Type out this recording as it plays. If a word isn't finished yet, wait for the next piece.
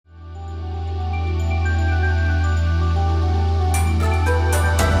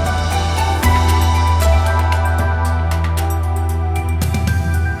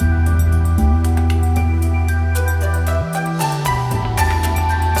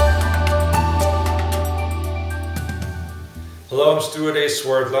Stewart A.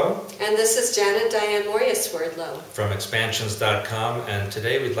 Swerdlow. And this is Diane Mourglia-Swerdlow From expansions.com, and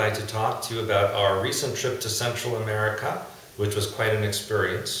today we'd like to talk to you about our recent trip to Central America, which was quite an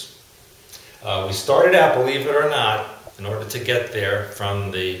experience. We started out, believe it or not, in order to get there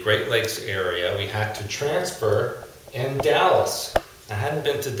from the Great Lakes area, we had to transfer in Dallas. I hadn't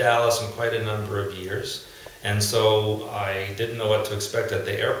been to Dallas in quite a number of years, and so I didn't know what to expect at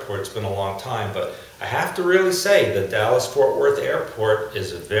the airport. It's been a long time, but I have to really say the Dallas-Fort Worth airport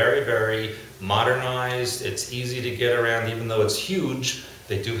is very, very modernized. It's easy to get around, even though it's huge.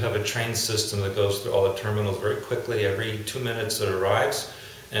 They do have a train system that goes through all the terminals very quickly. Every 2 minutes it arrives,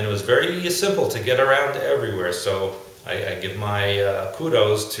 and it was very simple to get around everywhere. So I give my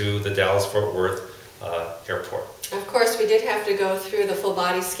kudos to the Dallas-Fort Worth airport. Of course, we did have to go through the full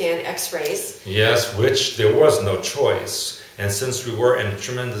body scan x-rays. Yes, which there was no choice. And since we were in a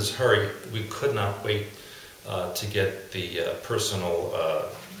tremendous hurry, we could not wait to get the personal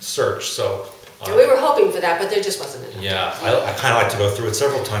search. So we were hoping for that, but there just wasn't enough. Yeah, I kind of like to go through it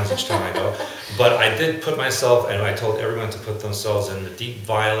several times each time I go. But I did put myself, and I told everyone to put themselves in the deep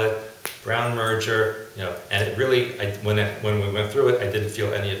violet, brown merger, and it really, when we went through it, I didn't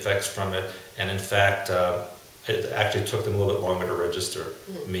feel any effects from it. And in fact, it actually took them a little bit longer to register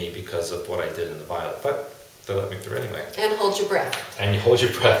me because of what I did in the violet. But they let me through anyway. And hold your breath. And you hold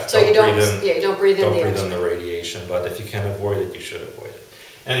your breath. So you don't breathe in the radiation, but if you can avoid it, you should avoid it.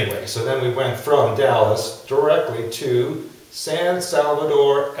 Anyway, so then we went from Dallas directly to San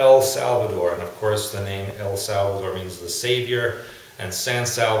Salvador, El Salvador. And of course, the name El Salvador means the Savior, and San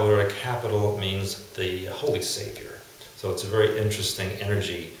Salvador, the capital, means the Holy Savior. So it's a very interesting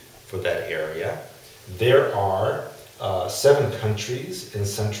energy for that area. There are 7 countries in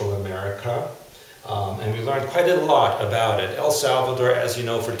Central America, and we learned quite a lot about it. El Salvador, as you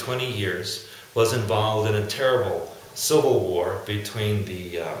know, for 20 years was involved in a terrible civil war between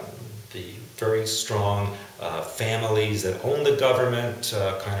the very strong families that owned the government,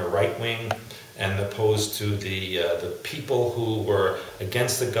 kind of right-wing, and opposed to the people who were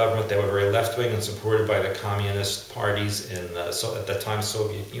against the government. They were very left-wing and supported by the communist parties in at the time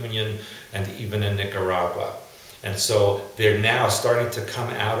Soviet Union and even in Nicaragua. And so they're now starting to come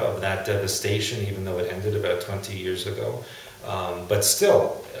out of that devastation, even though it ended about 20 years ago. But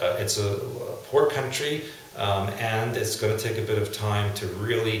still, it's a poor country, and it's going to take a bit of time to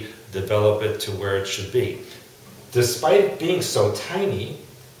really develop it to where it should be. Despite being so tiny,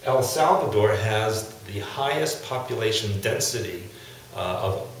 El Salvador has the highest population density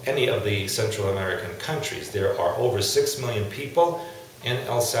of any of the Central American countries. There are over 6 million people in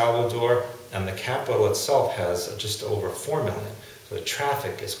El Salvador, and the capital itself has just over 4 million. So the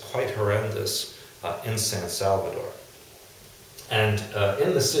traffic is quite horrendous in San Salvador. And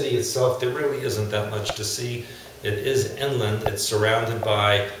in the city itself, there really isn't that much to see. It is inland. It's surrounded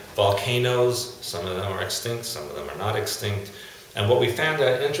by volcanoes. Some of them are extinct, some of them are not extinct. And what we found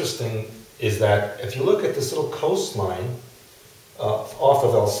out interesting is that if you look at this little coastline off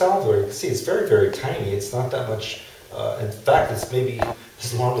of El Salvador, you can see it's very, very tiny. It's not that much. In fact, it's maybe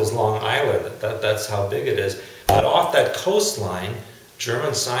as long as Long Island. That's how big it is. But off that coastline,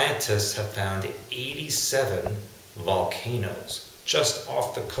 German scientists have found 87 volcanoes just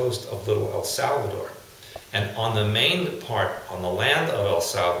off the coast of little El Salvador. And on the main part, on the land of El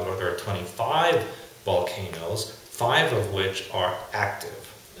Salvador, there are 25 volcanoes, 5 of which are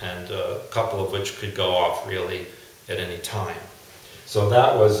active, and a couple of which could go off really at any time. So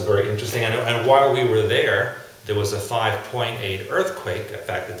that was very interesting. And while we were there, there was a 5.8 earthquake, in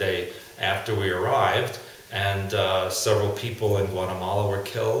fact, the day after we arrived, and several people in Guatemala were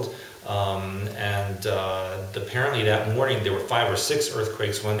killed. Apparently that morning there were 5 or 6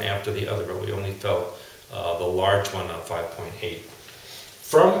 earthquakes, one after the other, but we only felt the large one of 5.8.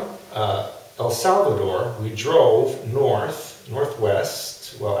 From El Salvador, we drove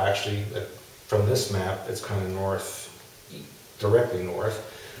northwest. Well, actually, from this map, it's kind of directly north,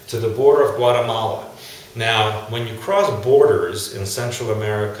 to the border of Guatemala. Now, when you cross borders in Central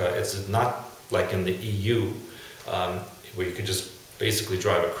America, it's not like in the EU, where you could just basically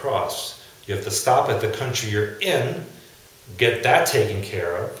drive across. You have to stop at the country you're in, get that taken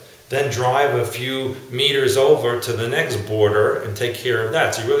care of, then drive a few meters over to the next border and take care of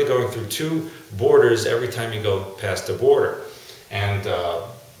that. So you're really going through 2 borders every time you go past a border. And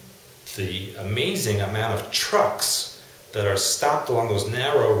the amazing amount of trucks that are stopped along those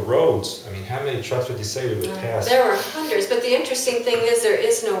narrow roads. I mean, how many trucks would you say we would pass? There are hundreds, but the interesting thing is there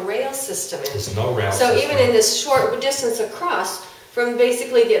is no rail system. There's no rail system. So even in this short distance across, from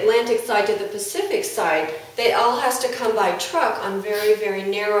basically the Atlantic side to the Pacific side, they all has to come by truck on very, very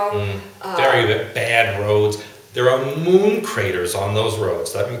narrow... very bad roads. There are moon craters on those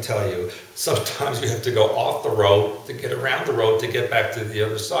roads, let me tell you. Sometimes you have to go off the road to get around the road to get back to the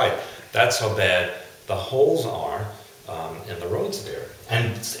other side. That's how bad the holes are in the roads there.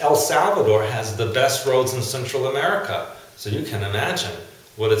 And El Salvador has the best roads in Central America. So you can imagine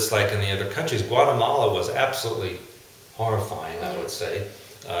what it's like in the other countries. Guatemala was absolutely horrifying, I would say.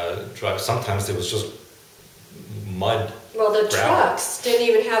 Sometimes there was just mud. Well, the gravel. trucks didn't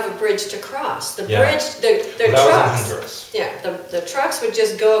even have a bridge to cross. The Yeah. bridge, the Well, that was in trucks. Honduras. Yeah, the trucks would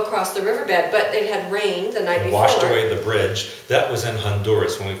just go across the riverbed, but it had rained the night It before. washed away the bridge. That was in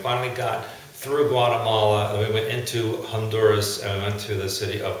Honduras. When we finally got through Guatemala, and we went into Honduras, and we went to the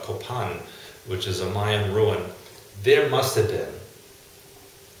city of Copan, which is a Mayan ruin. There must have been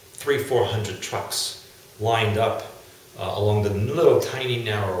 300-400 trucks lined up along the little tiny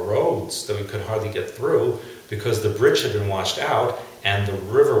narrow roads that we could hardly get through because the bridge had been washed out and the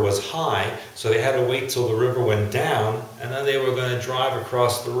river was high, so they had to wait till the river went down and then they were going to drive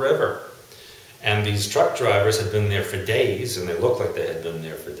across the river. And these truck drivers had been there for days, and they looked like they had been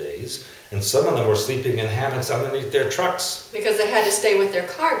there for days, and some of them were sleeping in hammocks underneath their trucks. Because they had to stay with their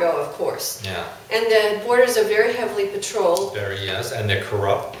cargo, of course. Yeah. And the borders are very heavily patrolled. Very, yes, and they're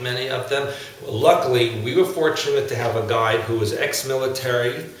corrupt, many of them. Luckily, we were fortunate to have a guide who was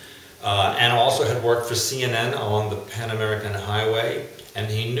ex-military and also had worked for CNN along the Pan American Highway,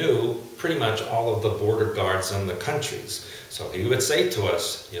 and he knew pretty much all of the border guards in the countries. So he would say to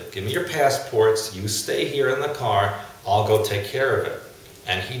us, give me your passports, you stay here in the car, I'll go take care of it.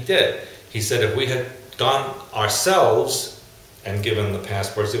 And he did. He said if we had gone ourselves and given the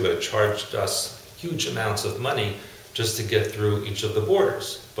passports, they would have charged us huge amounts of money just to get through each of the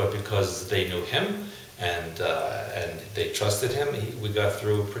borders. But because they knew him and they trusted him, we got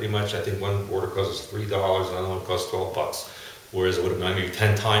through pretty much. I think one border cost us $3, another one cost $12. Whereas it would have been maybe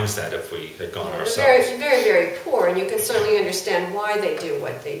 10 times that if we had gone ourselves. Very, very, very poor, and you can certainly understand why they do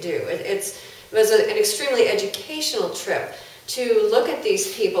what they do. It was an extremely educational trip to look at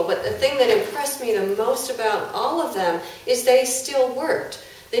these people, but the thing that impressed me the most about all of them is they still worked.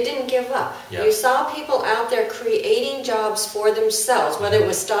 They didn't give up. Yeah. You saw people out there creating jobs for themselves, whether it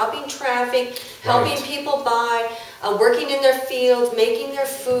was stopping traffic, helping people buy, working in their fields, making their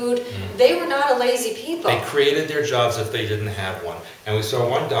food. They were not a lazy people. They created their jobs if they didn't have one. And we saw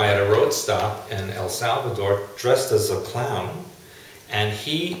one guy at a road stop in El Salvador dressed as a clown, and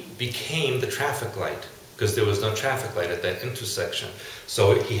he became the traffic light because there was no traffic light at that intersection.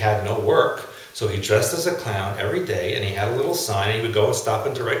 So he had no work. So he dressed as a clown every day, and he had a little sign, and he would go and stop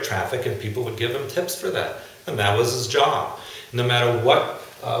and direct traffic, and people would give him tips for that. And that was his job. No matter what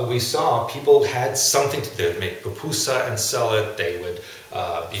we saw, people had something to do. They'd make pupusa and sell it. They would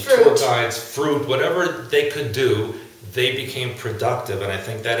be tour guides, fruit, whatever they could do, they became productive. And I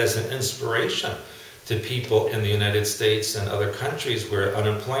think that is an inspiration to people in the United States and other countries where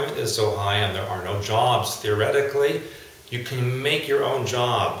unemployment is so high and there are no jobs. Theoretically, you can make your own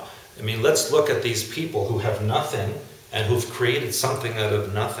job. I mean, let's look at these people who have nothing and who've created something out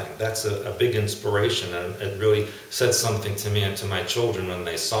of nothing. That's a big inspiration, and it really said something to me and to my children when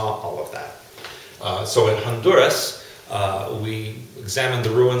they saw all of that. So in Honduras, we examined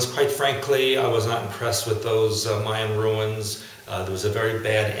the ruins. Quite frankly, I was not impressed with those Mayan ruins. There was a very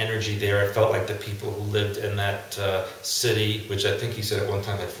bad energy there. I felt like the people who lived in that city, which I think he said at one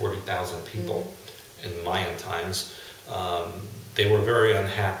time had 40,000 people in Mayan times, they were very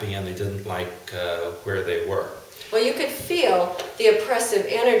unhappy and they didn't like where they were. Well, you could feel the oppressive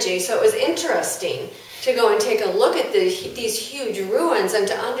energy, so it was interesting to go and take a look at these huge ruins and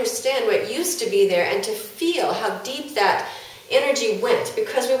to understand what used to be there and to feel how deep that energy went.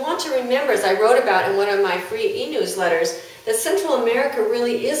 Because we want to remember, as I wrote about in one of my free e-newsletters, that Central America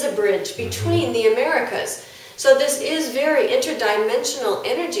really is a bridge between the Americas. So this is very interdimensional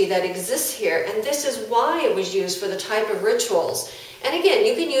energy that exists here, and this is why it was used for the type of rituals. And again,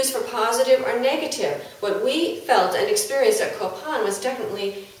 you can use for positive or negative. What we felt and experienced at Copan was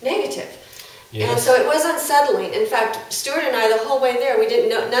definitely negative. Yes. And so it was unsettling. In fact, Stewart and I, the whole way there, we didn't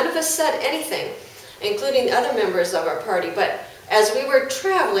know, none of us said anything, including the other members of our party. But as we were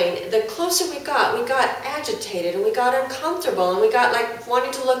traveling, the closer we got agitated and we got uncomfortable and we got like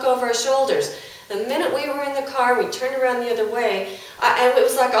wanting to look over our shoulders. The minute we were in the car, we turned around the other way, and it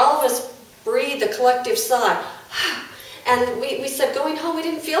was like all of us breathed a collective sigh. And we said, going home, we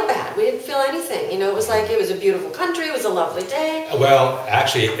didn't feel bad. We didn't feel anything. You know, it was like it was a beautiful country. It was a lovely day. Well,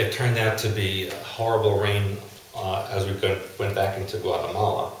 actually, it turned out to be horrible rain as we went back into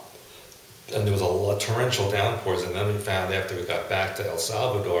Guatemala. And there was a torrential downpours. And then we found, after we got back to El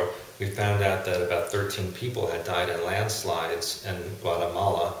Salvador, we found out that about 13 people had died in landslides in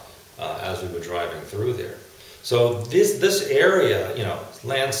Guatemala as we were driving through there. So this area, you know,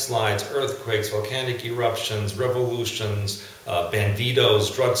 landslides, earthquakes, volcanic eruptions, revolutions,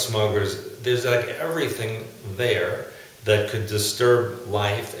 banditos, drug smugglers, there's like everything there that could disturb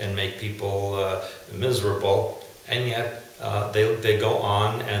life and make people miserable, and yet they go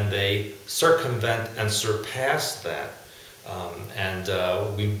on and they circumvent and surpass that.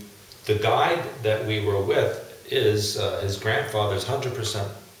 The guide that we were with is his grandfather's 100%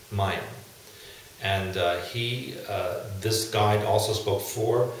 Mayan. And this guide also spoke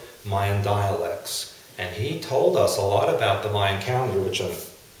 4 Mayan dialects. And he told us a lot about the Mayan calendar, which I'm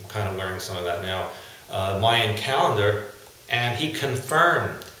kind of learning some of that now, Mayan calendar, and he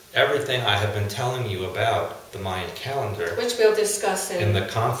confirmed everything I have been telling you about the Mayan calendar. Which we'll discuss in the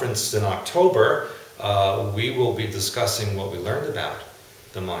conference in October. We will be discussing what we learned about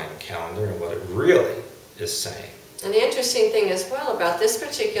the Mayan calendar and what it really is saying. And the interesting thing as well about this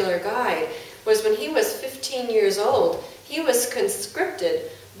particular guide was when he was 15 years old, he was conscripted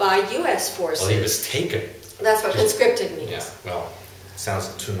by U.S. forces. Well, he was taken. That's what conscripted means. Yeah, well,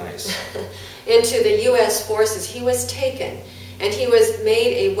 sounds too nice. Into the U.S. forces. He was taken, and he was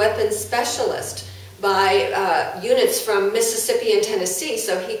made a weapons specialist by units from Mississippi and Tennessee.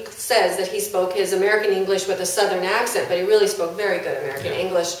 So he says that he spoke his American English with a Southern accent, but he really spoke very good American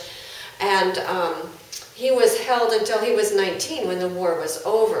English. And he was held until he was 19 when the war was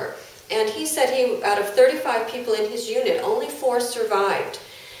over. And he said out of 35 people in his unit, only 4 survived.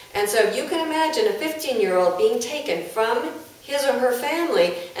 And so you can imagine a 15-year-old being taken from his or her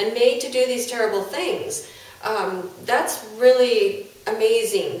family and made to do these terrible things. That's really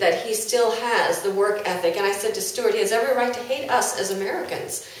amazing that he still has the work ethic. And I said to Stewart, he has every right to hate us as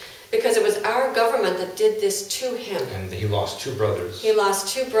Americans, because it was our government that did this to him. And he lost 2 brothers. He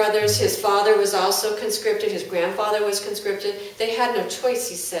lost 2 brothers. His father was also conscripted. His grandfather was conscripted. They had no choice,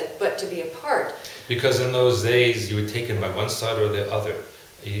 he said, but to be apart. Because in those days, you were taken by one side or the other.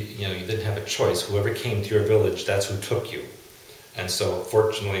 You know, you didn't have a choice. Whoever came to your village, that's who took you. And so,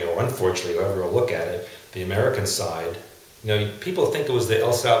 fortunately or unfortunately, however you look at it, the American side, you know, people think it was the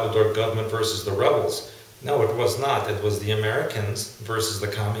El Salvador government versus the rebels. No, it was not. It was the Americans versus the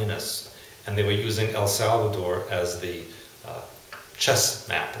communists. And they were using El Salvador as the chess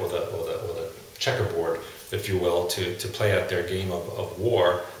map, or the checkerboard, if you will, to play out their game of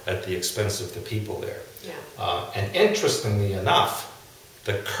war at the expense of the people there. Yeah. And interestingly enough,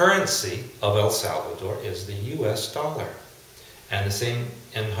 the currency of El Salvador is the US dollar. And the same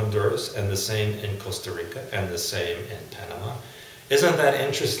in Honduras, and the same in Costa Rica, and the same in Panama. Isn't that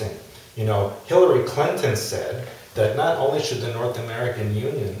interesting? You know, Hillary Clinton said that not only should the North American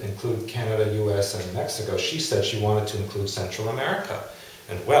Union include Canada, US, and Mexico, she said she wanted to include Central America.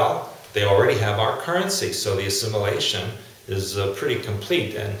 And well, they already have our currency, so the assimilation is pretty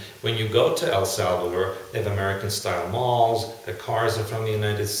complete. And when you go to El Salvador, they have American-style malls, the cars are from the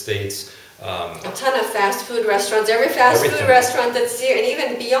United States. A ton of fast food restaurants. Every fast food restaurant that's here, and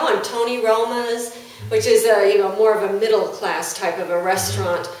even beyond, Tony Roma's, which is more of a middle class type of a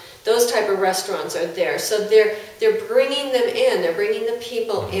restaurant. Those type of restaurants are there. So they're bringing them in. They're bringing the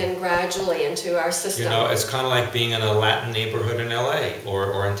people in gradually into our system. You know, it's kind of like being in a Latin neighborhood in LA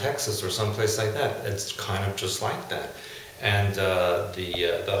or in Texas or someplace like that. It's kind of just like that. And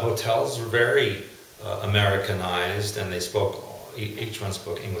the hotels were very Americanized, and they spoke. Each one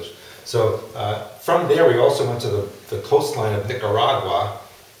spoke English. So from there, we also went to the coastline of Nicaragua.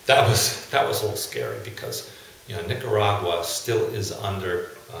 That was a little scary, because Nicaragua still is under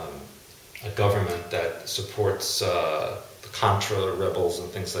a government that supports the Contra rebels and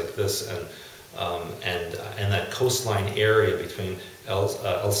things like this, and that coastline area between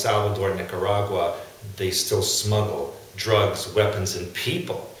El Salvador and Nicaragua, they still smuggle drugs, weapons, and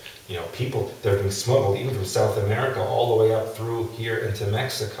people. People that are being smuggled even from South America all the way up through here into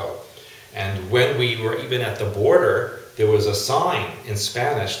Mexico. And when we were even at the border, there was a sign in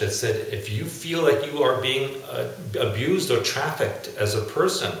Spanish that said, if you feel like you are being abused or trafficked as a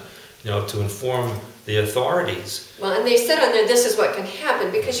person, to inform the authorities. Well, and they said on there, this is what can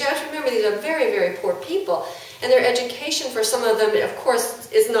happen, because you have to remember these are very, very poor people. And their education for some of them, of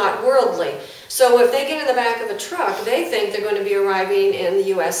course, is not worldly. So if they get in the back of a truck, they think they're going to be arriving in the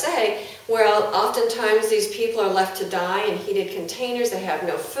USA. Well, oftentimes these people are left to die in heated containers. They have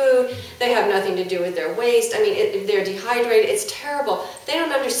no food. They have nothing to do with their waste. I mean, they're dehydrated. It's terrible. They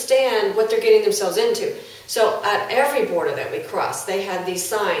don't understand what they're getting themselves into. So at every border that we cross, they had these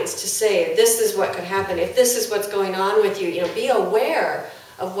signs to say, this is what could happen. If this is what's going on with you, be aware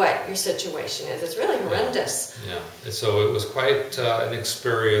of what your situation is. It's really horrendous. Yeah. So it was quite an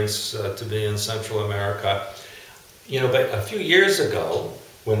experience to be in Central America. But a few years ago,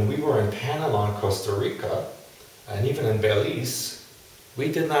 when we were in Panama and Costa Rica, and even in Belize,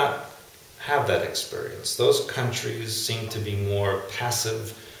 we did not have that experience. Those countries seem to be more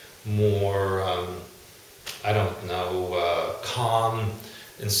passive, more, I don't know, calm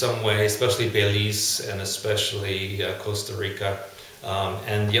in some way, especially Belize and especially Costa Rica.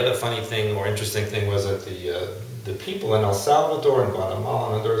 And the other funny thing or interesting thing was that the people in El Salvador and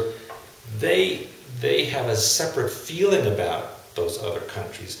Guatemala and Honduras, they have a separate feeling about those other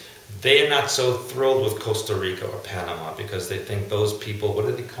countries. They are not so thrilled with Costa Rica or Panama because they think those people, what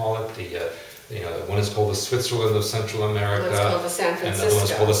did they call it? One is called the Switzerland of Central America. One's called the San Francisco. And the other one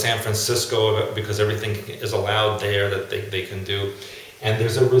is called the San Francisco because everything is allowed there that they can do. And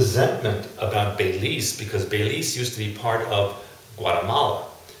there's a resentment about Belize because Belize used to be part of Guatemala.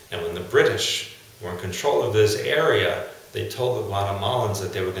 And when the British were in control of this area, they told the Guatemalans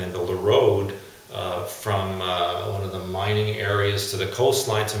that they were going to build a road from one of the mining areas to the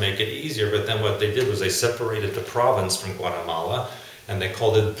coastline to make it easier. But then what they did was they separated the province from Guatemala and they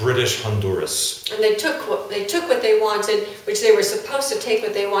called it British Honduras. And they took what they wanted, which they were supposed to take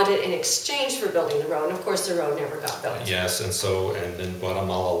what they wanted in exchange for building the road. And of course the road never got built. Yes, and then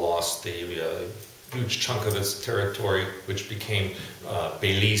Guatemala lost the huge chunk of its territory, which became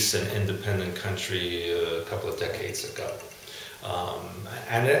Belize, an independent country a couple of decades ago.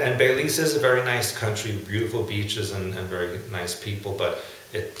 And Belize is a very nice country, beautiful beaches and very nice people, but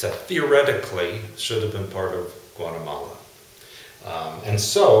it theoretically should have been part of Guatemala. And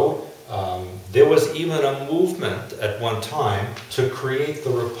so there was even a movement at one time to create the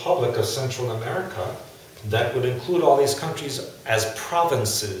Republic of Central America that would include all these countries as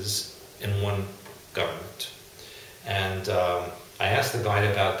provinces in one government. And I asked the guide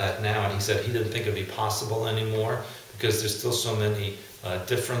about that now, and he said he didn't think it'd be possible anymore because there's still so many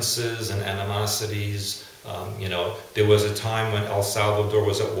differences and animosities. There was a time when El Salvador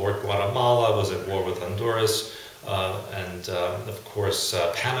was at war with Guatemala, was at war with Honduras, and of course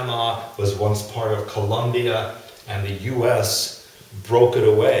Panama was once part of Colombia, and the U.S. broke it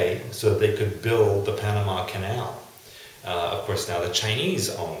away so that they could build the Panama Canal. Of course now the Chinese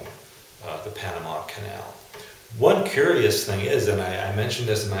own the Panama Canal. One curious thing is, and I mentioned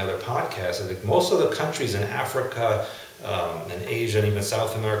this in my other podcast, I think most of the countries in Africa and Asia and even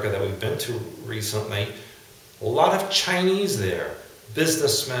South America that we've been to recently, a lot of Chinese there,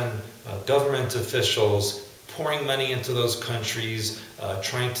 businessmen, government officials, pouring money into those countries,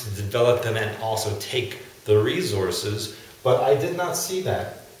 trying to develop them and also take the resources. But I did not see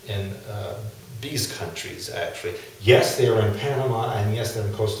that in these countries, actually. Yes, they are in Panama, and yes, they're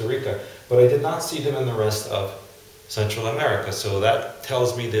in Costa Rica, but I did not see them in the rest of Central America. So that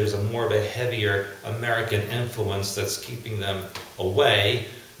tells me there's a more of a heavier American influence that's keeping them away,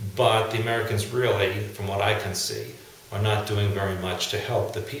 but the Americans really, from what I can see, are not doing very much to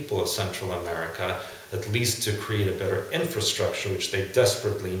help the people of Central America, at least to create a better infrastructure, which they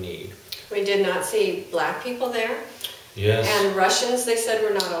desperately need. We did not see black people there. Yes. And Russians, they said,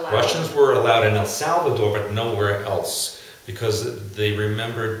 were not allowed. Russians were allowed in El Salvador, but nowhere else, because they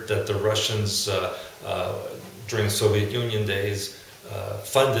remembered that the Russians, during the Soviet Union days,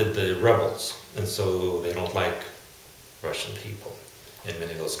 funded the rebels, and so they don't like Russian people in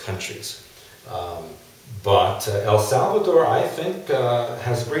many of those countries. But El Salvador, I think,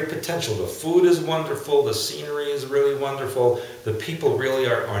 has great potential. The food is wonderful, the scenery is really wonderful, the people really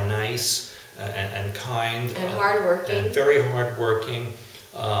are nice and kind. And hardworking. And very hardworking.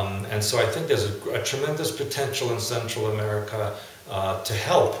 And so I think there's a tremendous potential in Central America to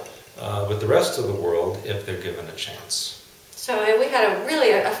help with the rest of the world if they're given a chance. So we had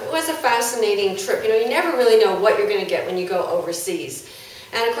it was a fascinating trip. You never really know what you're going to get when you go overseas.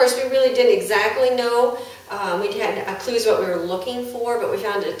 And of course, we really didn't exactly know. We had clues what we were looking for, but we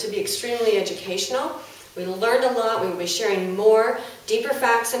found it to be extremely educational. We learned a lot. We will be sharing more, deeper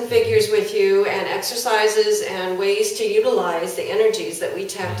facts and figures with you, and exercises and ways to utilize the energies that we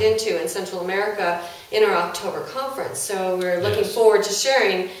tapped into in Central America in our October conference. So we're looking forward to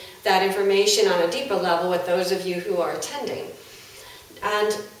sharing that information on a deeper level with those of you who are attending.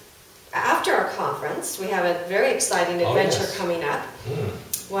 And after our conference, we have a very exciting adventure coming up.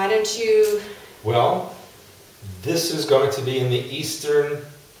 Why don't you... Well, this is going to be in the Eastern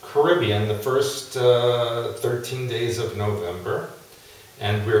Caribbean, the first 13 days of November,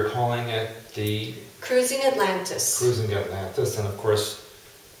 and we're calling it the... Cruising Atlantis. Cruising Atlantis, and of course,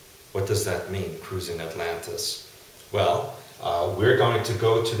 what does that mean, Cruising Atlantis? Well, we're going to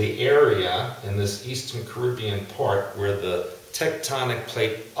go to the area in this Eastern Caribbean part where the tectonic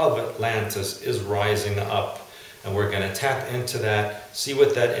plate of Atlantis is rising up. And we're going to tap into that, see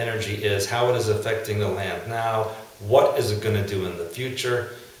what that energy is, how it is affecting the land now, what is it going to do in the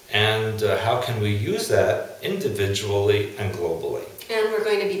future, and how can we use that individually and globally. And we're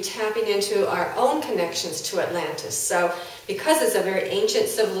going to be tapping into our own connections to Atlantis. So because it's a very ancient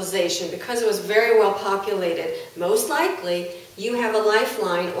civilization, because it was very well populated, most likely you have a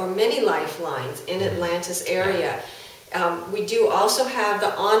lifeline or many lifelines in Atlantis area. We do also have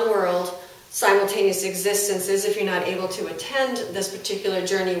the on-world simultaneous existences if you're not able to attend this particular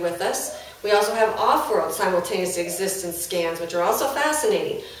journey with us. We also have off-world simultaneous existence scans, which are also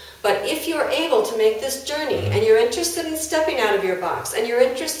fascinating. But if you're able to make this journey and you're interested in stepping out of your box and you're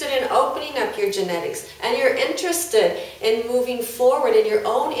interested in opening up your genetics and you're interested in moving forward in your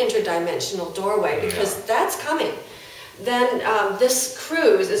own interdimensional doorway, because that's coming, then this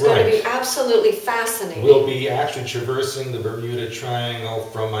cruise is going to be absolutely fascinating. We'll be actually traversing the Bermuda Triangle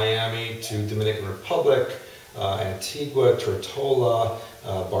from Miami to Dominican Republic, Antigua, Tortola,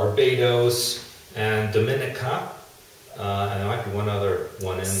 Barbados, and Dominica. And there might be one other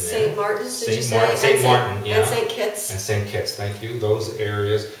one in there. St. Martin's, did you say? St. Martin, yeah. And St. Kitts. And St. Kitts, thank you. Those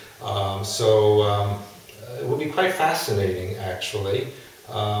areas. It will be quite fascinating, actually.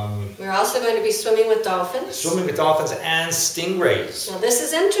 We're also going to be swimming with dolphins. Swimming with dolphins and stingrays. Now this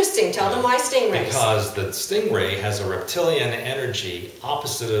is interesting. Tell them why stingrays. Because the stingray has a reptilian energy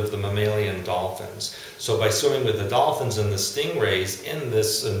opposite of the mammalian dolphins. So by swimming with the dolphins and the stingrays in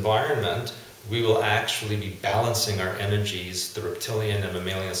this environment, we will actually be balancing our energies, the reptilian and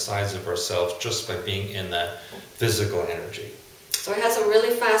mammalian sides of ourselves, just by being in that physical energy. So it has some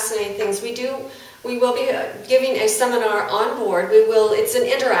really fascinating things. We will be giving a seminar on board. It's an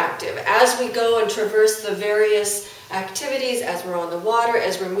interactive. As we go and traverse the various activities, as we're on the water,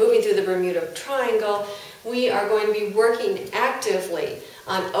 as we're moving through the Bermuda Triangle, we are going to be working actively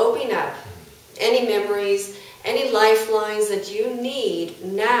on opening up any memories, any lifelines that you need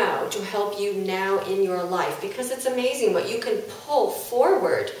now to help you now in your life. Because it's amazing what you can pull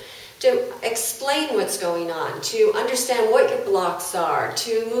forward to explain what's going on, to understand what your blocks are,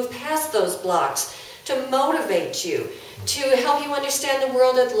 to move past those blocks, to motivate you, to help you understand the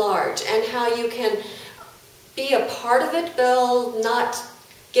world at large and how you can be a part of it, but not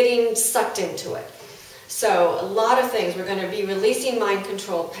getting sucked into it. So a lot of things. We're going to be releasing mind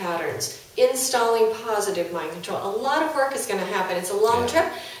control patterns, installing positive mind control. A lot of work is going to happen. It's a long trip,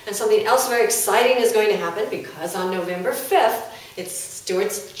 and something else very exciting is going to happen because on November 5th, it's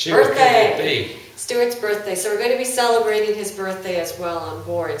Stewart's birthday. Stewart's birthday. So we're going to be celebrating his birthday as well on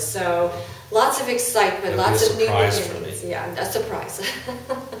board. So lots of excitement, lots of new beginnings. Yeah, a surprise.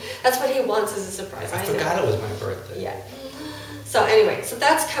 That's what he wants, is a surprise. I forgot it was my birthday. Yeah. So anyway, so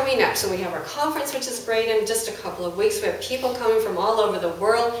that's coming up. So we have our conference, which is great, in just a couple of weeks. We have people coming from all over the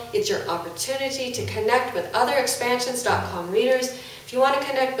world. It's your opportunity to connect with other expansions.com readers. If you want to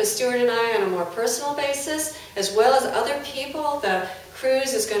connect with Stewart and I on a more personal basis, as well as other people, the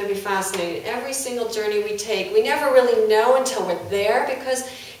cruise is going to be fascinating. Every single journey we take, we never really know until we're there because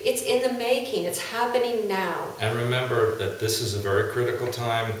it's in the making. It's happening now. And remember that this is a very critical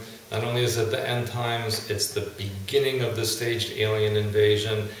time. Not only is it the end times, it's the beginning of the staged alien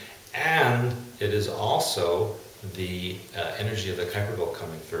invasion, and it is also the energy of the Kuiper Belt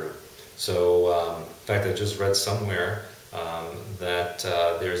coming through. So, in fact, I just read somewhere that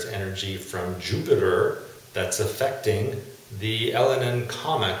there's energy from Jupiter that's affecting the Elenin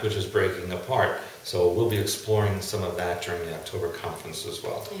comet, which is breaking apart. So we'll be exploring some of that during the October conference as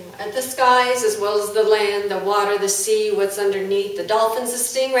well. Yeah. And the skies, as well as the land, the water, the sea, what's underneath, the dolphins, the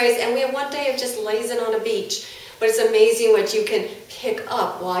stingrays, and we have one day of just lazing on a beach. But it's amazing what you can pick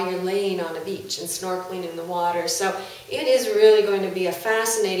up while you're laying on a beach and snorkeling in the water. So it is really going to be a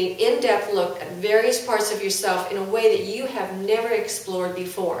fascinating, in-depth look at various parts of yourself in a way that you have never explored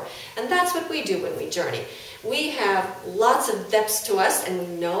before. And that's what we do when we journey. We have lots of depths to us, and we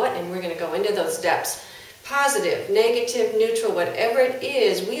know it, and we're going to go into those depths. Positive, negative, neutral, whatever it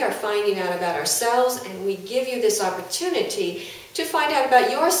is, we are finding out about ourselves, and we give you this opportunity to find out about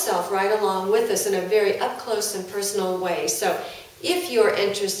yourself right along with us in a very up-close and personal way. So if you're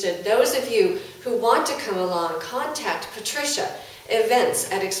interested, those of you who want to come along, contact Patricia,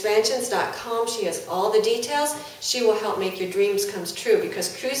 events@expansions.com. She has all the details. She will help make your dreams come true, because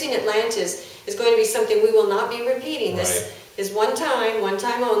cruising Atlantis is going to be something we will not be repeating. This is one time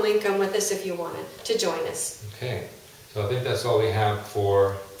only. Come with us if you wanted to join us. Okay, so I think that's all we have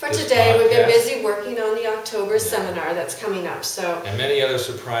for today. We've been busy working on the October seminar that's coming up. So, and many other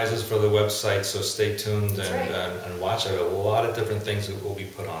surprises for the website, so stay tuned and watch. I have a lot of different things that will be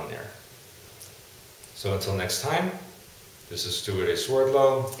put on there. So until next time, this is Stewart A.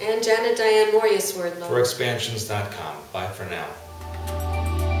 Swerdlow and Diane Mourglia-Swerdlow for expansions.com. Bye for now.